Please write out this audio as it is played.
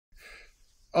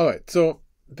Alright, so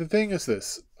the thing is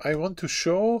this. I want to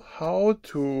show how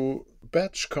to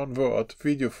batch convert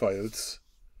video files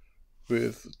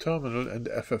with Terminal and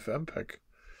FFmpeg.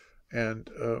 And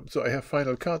so I have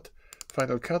Final Cut.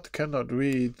 Final Cut cannot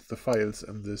read the files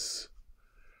in this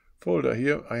folder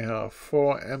here. I have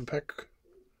 4 MPEG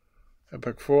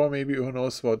 4, maybe who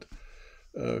knows what,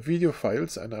 video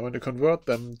files, and I want to convert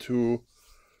them to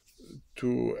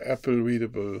Apple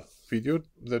readable video.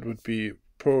 That would be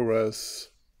PRORES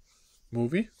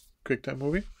QuickTime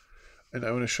movie, and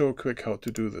I want to show quick how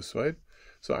to do this, right?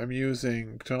 So I'm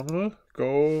using Terminal,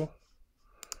 Go,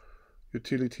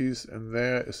 Utilities, and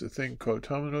there is a thing called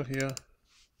Terminal here.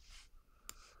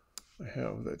 I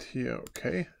have that here,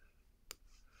 okay.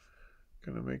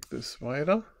 Gonna make this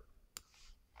wider.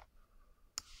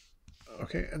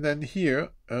 Okay, and then here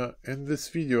in this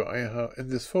video, in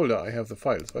this folder, I have the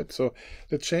files, right? So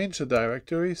let's change the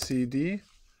directory CD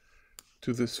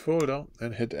to this folder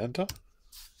and hit enter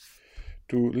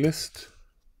to list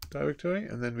directory,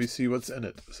 and then we see what's in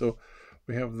it. So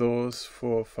we have those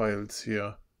 4 files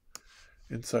here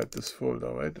inside this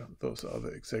folder, right? Those are the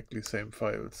exactly same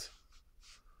files.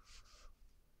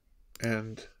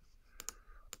 And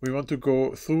we want to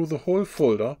go through the whole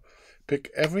folder, pick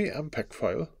every MPEG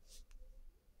file,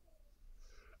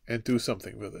 and do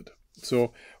something with it.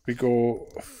 So we go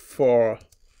for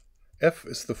F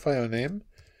is the file name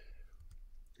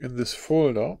in this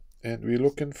folder, and we're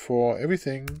looking for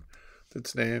everything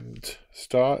that's named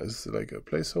star is like a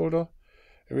placeholder,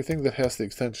 everything that has the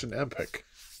extension MPEG.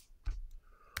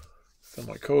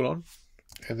 Semicolon.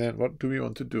 And then what do we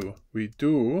want to do? We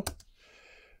do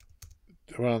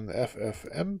run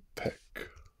FFMPEG.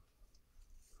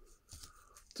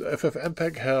 So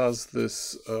FFMPEG has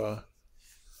this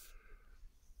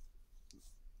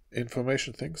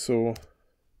information thing, so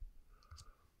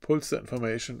pulls the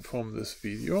information from this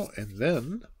video, and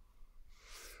then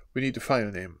we need a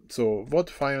file name. So what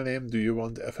file name do you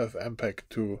want FFmpeg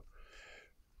to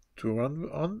run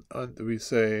on? And we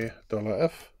say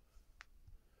 $f.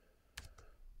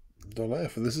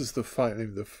 $f. This is the file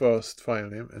name, the first file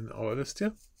name in our list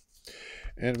here.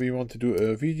 And we want to do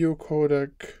a video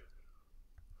codec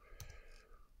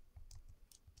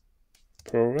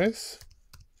PRORES.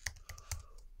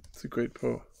 It's a great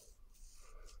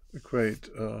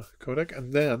codec.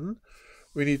 And then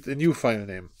we need a new file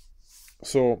name.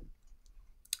 So,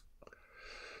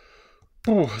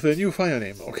 the new file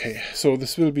name. Okay, so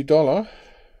this will be $,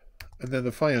 and then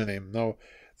the file name. Now,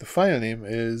 the file name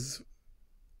is,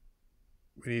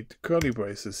 we need curly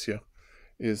braces here,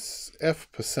 is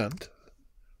F%.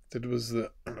 That was the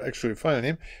actual file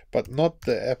name, but not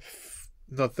the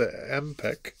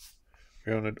MPEG.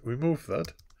 We want to remove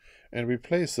that and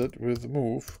replace it with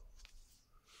move,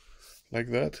 like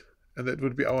that, and that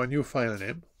would be our new file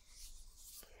name.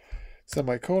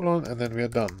 Semicolon, and then we are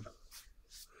done.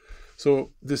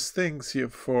 So this thing's here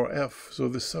for F, so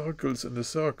the circles in the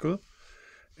circle,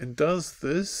 and does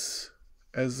this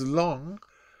as long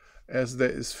as there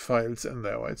is files in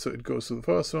there, right? So it goes to the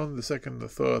first one, the second, the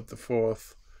third, the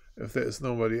fourth. If there is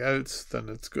nobody else, then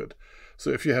it's good.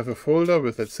 So if you have a folder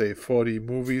with, let's say, 40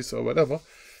 movies or whatever,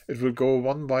 it will go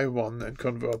one by one and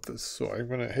convert this. So I'm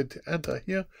going to hit enter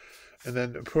here, and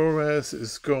then PRORES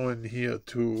is going here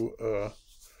to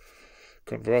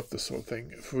convert this whole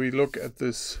thing. If we look at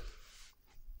this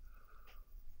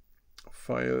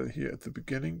file here at the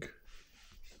beginning,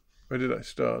 where did I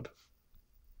start?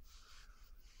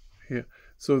 Here.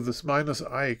 So this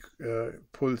 -i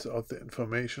pulls out the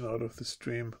information out of the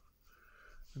stream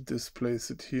and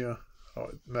displays it here, how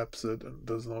it maps it and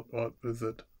does not work with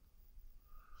it.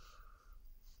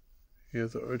 Here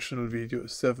the original video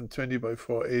is 720 by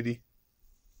 480.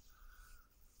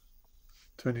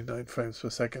 29 frames per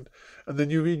second. And the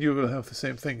new video will have the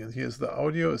same thing. And here's the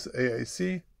audio is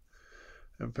AAC,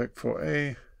 MPEG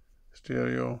 4A,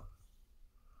 stereo,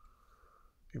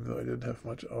 even though I didn't have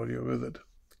much audio with it.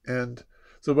 And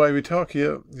so while we talk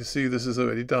here, you see this is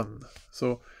already done.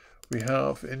 So we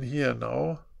have in here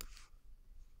now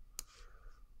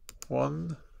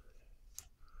 1,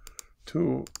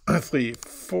 2, 3,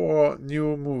 4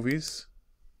 new movies.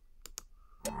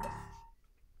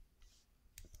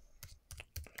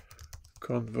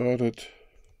 Converted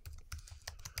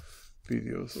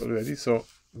videos already. So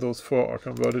those 4 are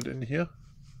converted in here.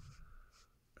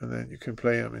 And then you can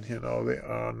play them in here now. They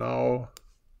are now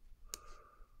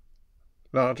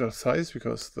larger size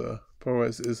because the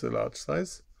PRORES is a large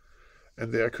size.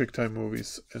 And they are QuickTime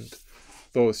movies. And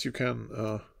those you can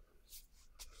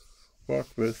work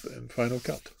with in Final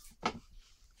Cut.